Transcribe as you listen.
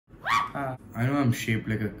I know I'm shaped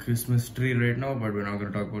like a Christmas tree right now, but we're not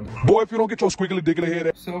gonna talk about that. Boy, if you don't get your squiggly diggly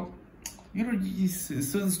hair. So,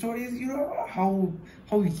 so the story is,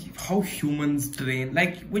 how humans train.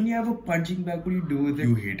 Like when you have a punching bag, what do you do with it?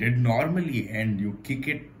 You hit it normally and you kick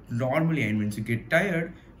it normally, and once you get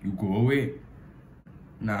tired, you go away.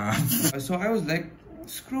 Nah. So I was like,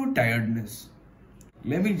 screw tiredness.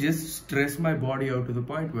 Let me just stress my body out to the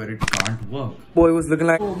point where it can't work. Boy was looking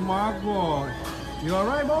like, oh my God. You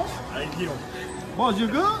alright, boss? Thank you. Boss, you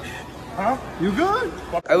good? Huh? You good?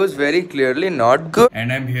 I was very clearly not good.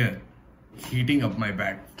 And I'm here, heating up my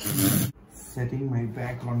back. Setting my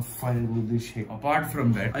back on fire with this shit. Apart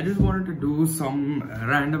from that, I just wanted to do some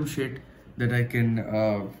random shit that I can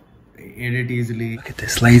edit easily. Look at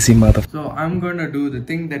this lazy mother. So I'm gonna do the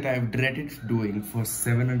thing that I've dreaded doing for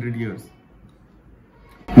 700 years.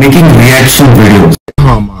 Making reaction videos.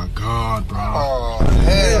 Oh my God, bro. Oh,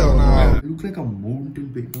 hell no. I look like a mountain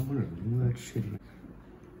babe. I'm gonna do that shit.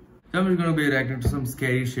 So I'm just gonna be reacting to some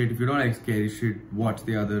scary shit. If you don't like scary shit, watch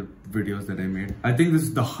the other videos that I made. I think this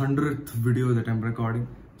is the 100th video that I'm recording,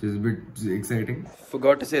 which is a bit exciting.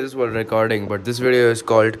 Forgot to say this while recording, but this video is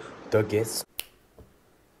called The Guest.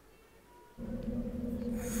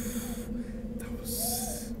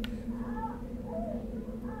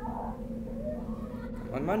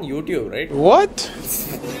 I'm on YouTube, right? What?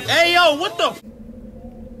 Hey, yo, what the?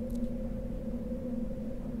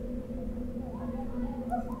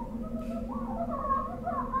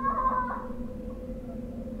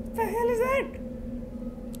 What the hell is that?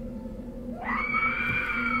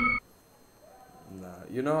 Nah,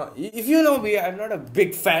 you know, if you know me, I'm not a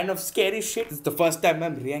big fan of scary shit. This is the first time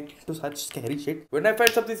I'm reacting to such scary shit. When I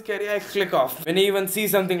find something scary, I click off. When I even see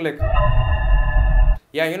something like,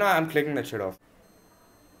 yeah, you know, I'm clicking that shit off.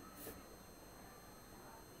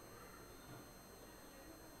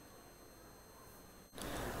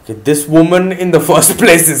 Okay, this woman in the first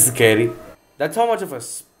place is scary. That's how much of a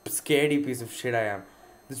scaredy piece of shit I am.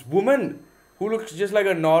 This woman who looks just like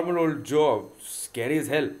a normal old Joe, scary as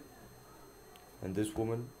hell. And this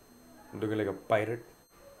woman looking like a pirate.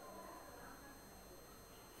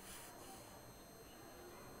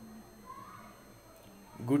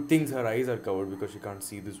 Good things her eyes are covered because she can't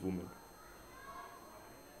see this woman.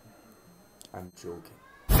 I'm joking.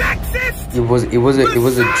 Sexist! It was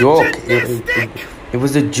a joke. It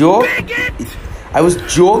was a joke. I was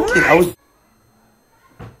joking.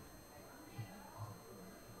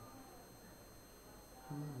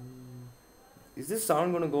 Is this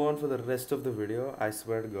sound gonna go on for the rest of the video? I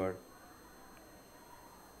swear to God.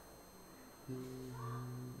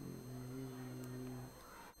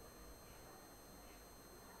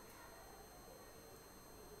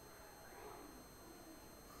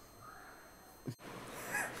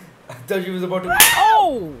 I thought she was about to.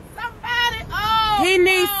 Oh! Somebody! Oh! He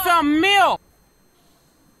needs some milk!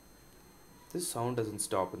 This sound doesn't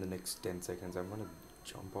stop in the next 10 seconds. I'm gonna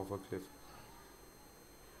jump off a cliff.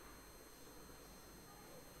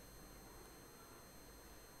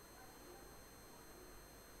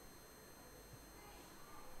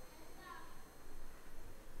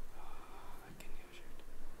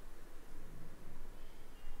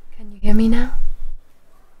 Can you hear me now?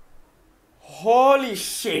 Holy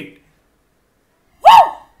shit! Woo!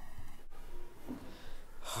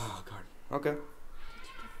 Oh God. Okay.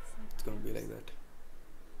 It's gonna be like that.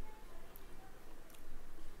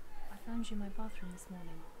 I found you in my bathroom this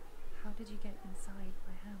morning. How did you get inside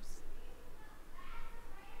my house?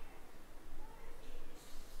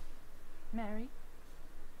 Mary?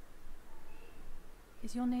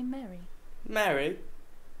 Is your name Mary? Mary?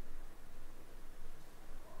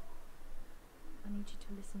 I need you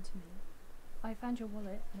to listen to me. I found your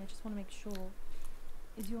wallet and I just want to make sure.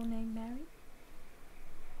 Is your name Mary?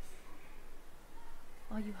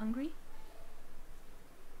 Are you hungry?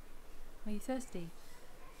 Are you thirsty?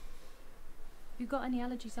 Have you got any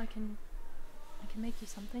allergies? I can make you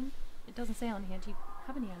something. It doesn't say on here. Do you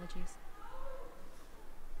have any allergies?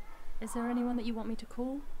 Is there anyone that you want me to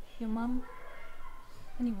call? Your mum?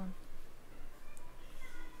 Anyone?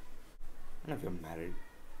 I don't know if you're married.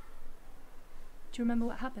 Do you remember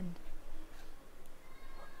what happened?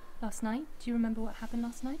 Last night? Do you remember what happened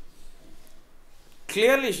last night?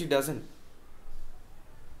 Clearly she doesn't.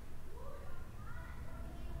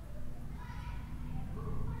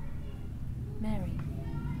 Mary.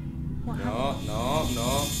 What No, happened?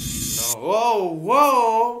 no.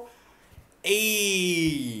 Whoa!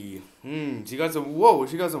 Hey! She got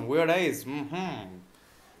some weird eyes.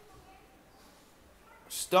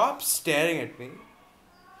 Stop staring at me.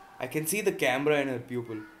 I can see the camera in her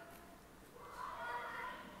pupil.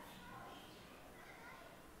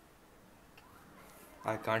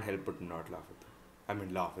 I can't help but not laugh at that. I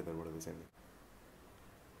mean, laugh at that, what are they saying?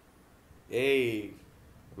 Hey,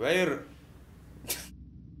 where?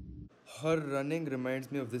 Her running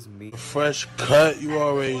reminds me of this meme. Fresh cut, you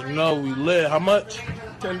already know we lit. How much?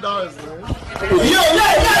 $10, man.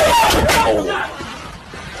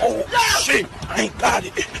 Oh shit, I ain't got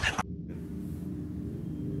it.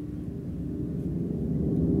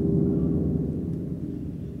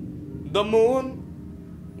 The moon.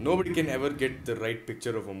 Nobody can ever get the right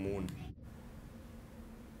picture of a moon.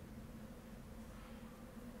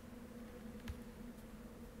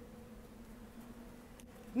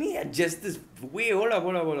 Let me adjust this. Wait, hold up.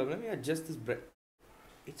 Let me adjust this.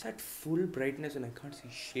 It's at full brightness and I can't see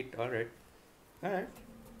shit. Alright.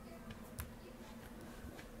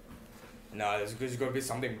 Nah, there's gotta be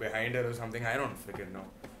something behind her or something. I don't freaking know.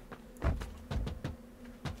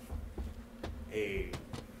 Hey.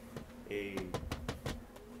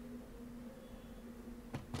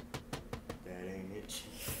 That ain't it,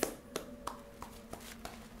 chief.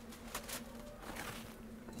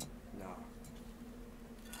 No.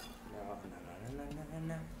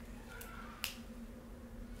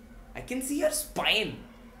 I can see her spine.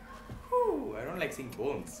 Whew, I don't like seeing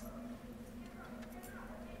bones.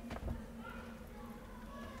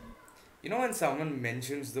 You know when someone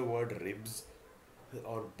mentions the word ribs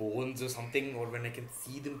or bones or something, or when I can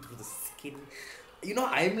see them through the skin, you know,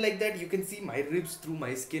 I'm like that. You can see my ribs through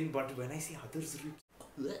my skin, but when I see others' ribs,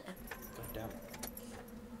 god damn.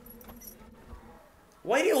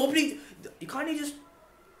 Why are you opening? You can't just.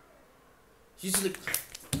 She's just like.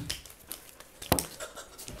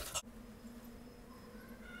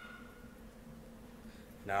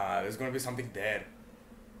 Nah, there's gonna be something there.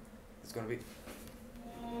 There's gonna be.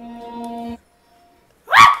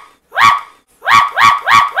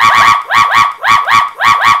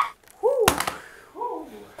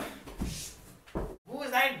 Who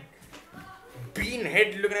is that bean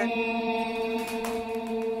head looking at?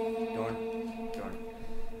 Don't.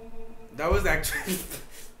 That was actually.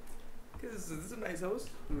 This is a nice house.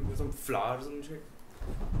 With some flowers and shit.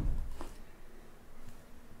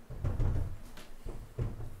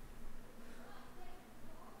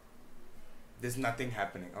 There's nothing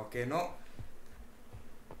happening, okay? No.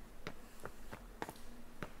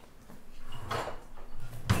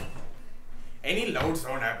 Any loud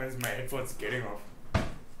sound happens, my headphones getting off.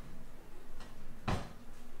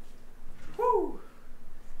 Woo!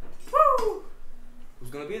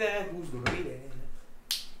 Who's gonna be there?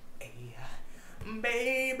 Hey,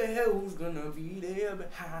 baby, who's gonna be there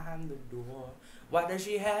behind the door? Why does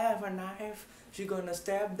she have a knife? She gonna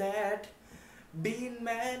stab that bean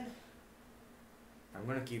man. I'm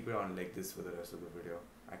gonna keep it on like this for the rest of the video.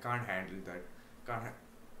 I can't handle that.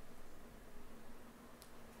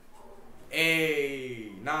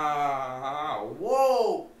 Hey, nah,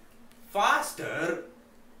 whoa, faster.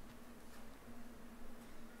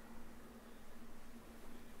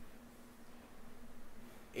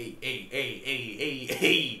 Hey,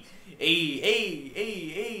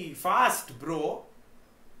 fast, bro.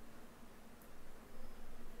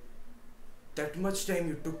 That much time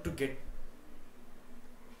you took to get.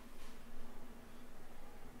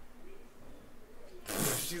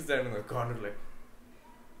 She's there in the corner like.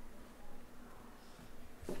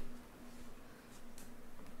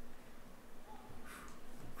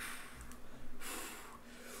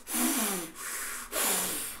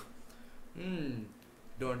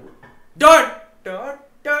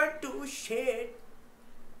 Don't do shit.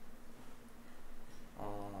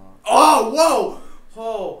 Oh,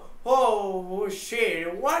 whoa. Oh,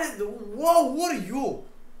 shit. What is the, whoa, what are you?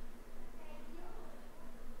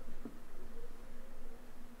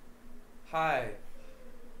 Hi.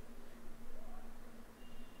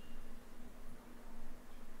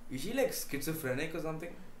 Is she like schizophrenic or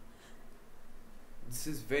something? This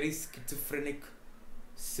is very schizophrenic,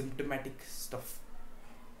 symptomatic stuff.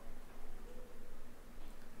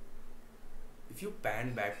 If you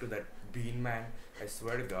pan back to that bean man, I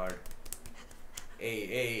swear to God.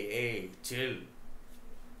 Hey, chill.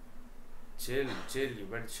 Chill, you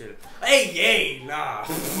better chill. Hey, nah.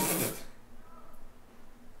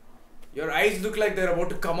 Your eyes look like they're about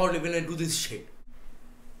to come out even and do this shit.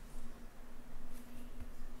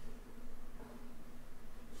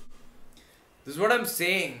 This is what I'm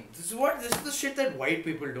saying. This is the shit that white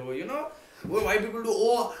people do, you know? What white people do,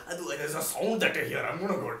 oh, there's a sound that I hear, I'm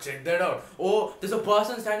gonna go check that out. Oh, there's a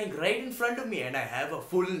person standing right in front of me and I have a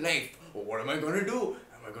full knife. Oh, what am I gonna do?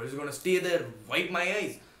 Am I just gonna stay there, wipe my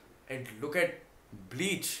eyes and look at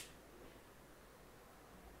bleach?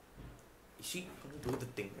 Is she gonna do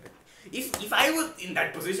the thing, right? If I was in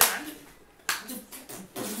that position, I'm just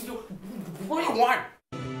What do you want?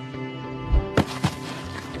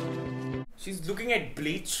 She's looking at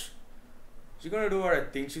bleach. She's gonna do what I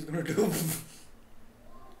think she's gonna do.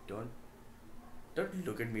 Don't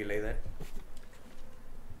look at me like that.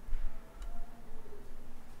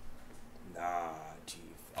 Nah, chief.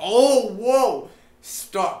 Oh, whoa!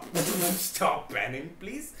 Stop. Stop panning,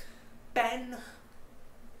 please. Pan.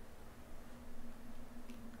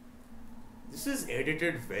 This is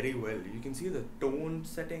edited very well. You can see the tone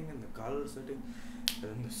setting and the color setting, and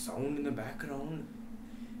then the sound in the background,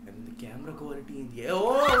 and the camera quality in the air.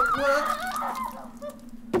 Oh,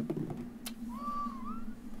 what?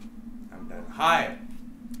 I'm done. Hi.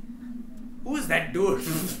 Who is that dude?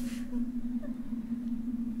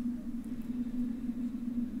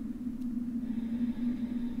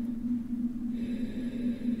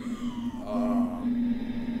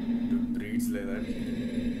 Dude breathes like that.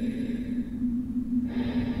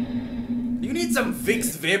 You need some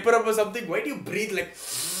Vicks vapor up or something. Why do you breathe like?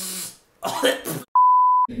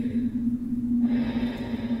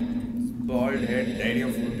 Bald head, daddy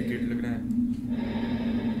of food wicket look at.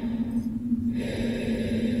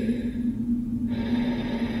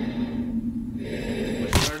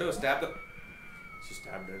 What's she gonna do? Stab the. She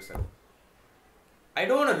stabbed herself. I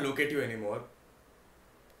don't wanna look at you anymore.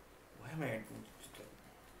 Why am I?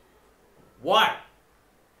 What?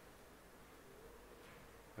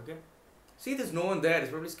 Okay. See, there's no one there. It's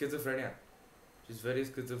probably schizophrenia. She's very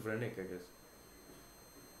schizophrenic, I guess.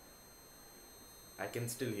 I can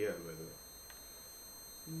still hear, by the way.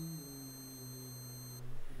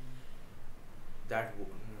 That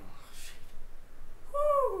woman. Oh, shit.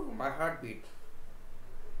 Woo, my heartbeat.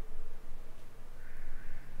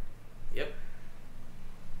 Yep.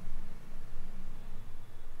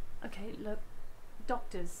 Okay, look.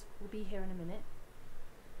 Doctors will be here in a minute.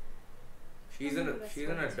 She's in a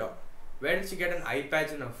doc. Where did she get an eye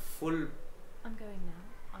patch and a full? I'm going now.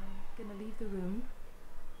 I'm gonna leave the room,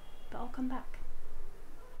 but I'll come back.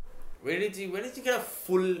 Where did she get a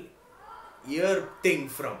full ear thing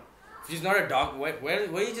from? If she's not a dog, where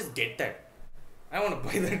did you just get that? I wanna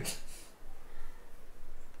buy that.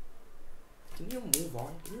 Can you move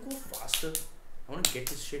on? Can you go faster? I wanna get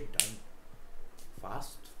this shit done.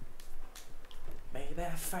 Fast. Baby,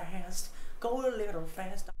 fast. Go a little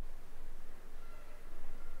faster.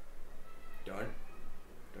 Don't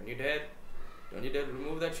you dare. Don't you dare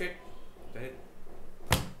remove that shit.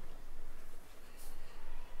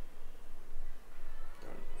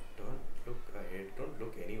 Don't look ahead. Don't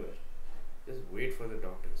look anywhere. Just wait for the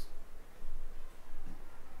doctors.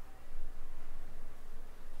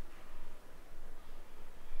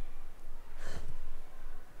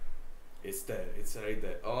 It's there. It's right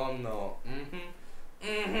there. Oh no.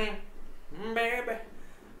 Baby.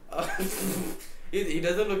 He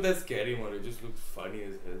doesn't look that scary, man. It just looks funny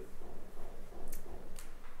as hell.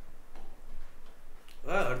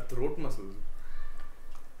 Ah, her throat muscles.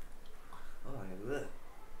 Oh, I love that.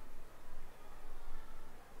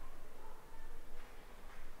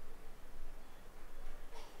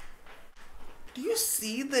 Do you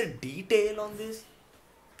see the detail on this?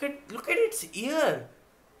 Look at its ear.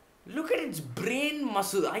 Look at its brain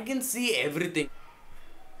muscle. I can see everything.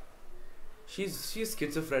 She's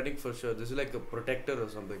schizophrenic for sure. This is like a protector or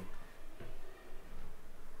something.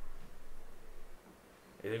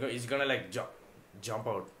 He's gonna like jump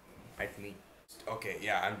out at me. Okay,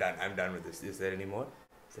 yeah, I'm done. I'm done with this. Is there any more?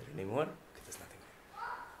 Is there any more? Okay, there's nothing.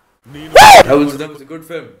 That was a good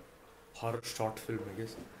film. Horror short film, I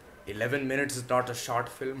guess. 11 minutes is not a short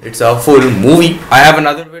film. It's a full movie. I have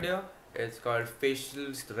another video. It's called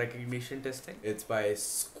Facial Recognition Testing. It's by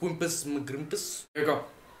Squimpus McGrimpus. Here we go.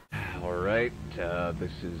 Alright,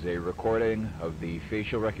 this is a recording of the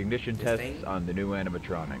facial recognition tests on the new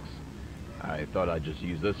animatronics. I thought I'd just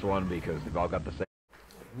use this one because they've all got the same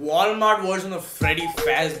Walmart version of Freddy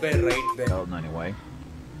Fazbear right there. Well, anyway.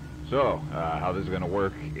 So, how this is going to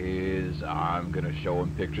work is I'm going to show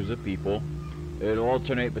him pictures of people. It'll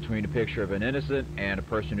alternate between a picture of an innocent and a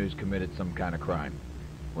person who's committed some kind of crime.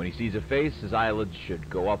 When he sees a face, his eyelids should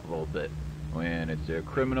go up a little bit. When it's a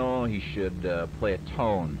criminal, he should play a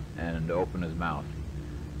tone and open his mouth.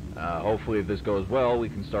 Hopefully, if this goes well, we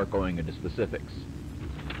can start going into specifics.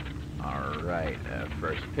 Alright,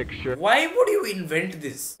 first picture. Why would you invent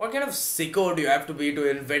this? What kind of sicko do you have to be to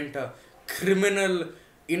invent a criminal,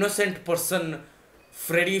 innocent person,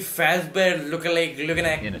 Freddy Fazbear looking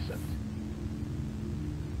at... Innocent.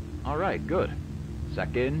 Alright, good.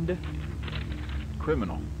 Second,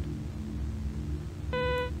 criminal.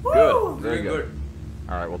 Woo! Good, very good.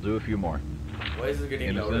 Alright, we'll do a few more. Why is it getting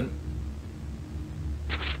Innocent.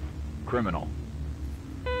 louder? Criminal.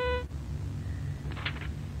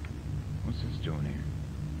 doing here?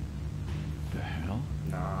 The hell?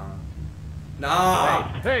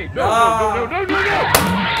 Nah. Hey, no, Nah. no!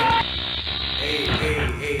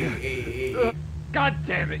 Hey. God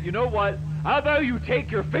damn it, you know what? How about you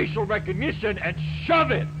take your facial recognition and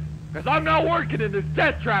shove it? Because I'm not working in this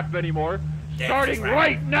death trap anymore. Starting trap.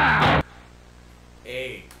 right now!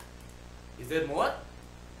 Hey. Is there more?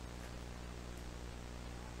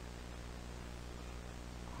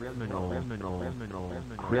 Criminal.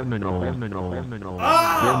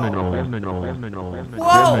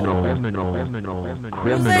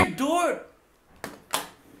 Who's that dude?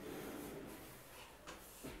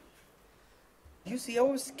 You see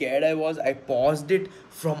how scared I was? I paused it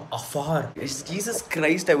from afar. Jesus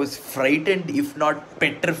Christ, I was frightened, if not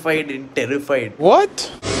petrified and terrified.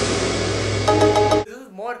 What?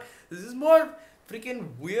 This is more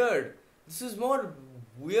freaking weird. This is more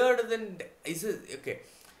weird than okay.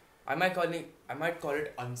 I might call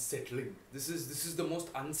it unsettling. This is the most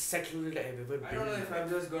unsettled I've ever been. I don't know if I'm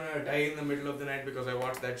just gonna die in the middle of the night because I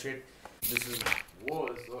watched that shit. This is so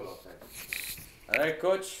upsetting. Alright,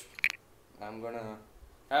 coach. I'm gonna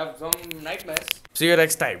have some nightmares. See you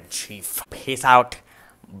next time, Chief. Peace out.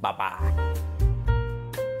 Bye bye.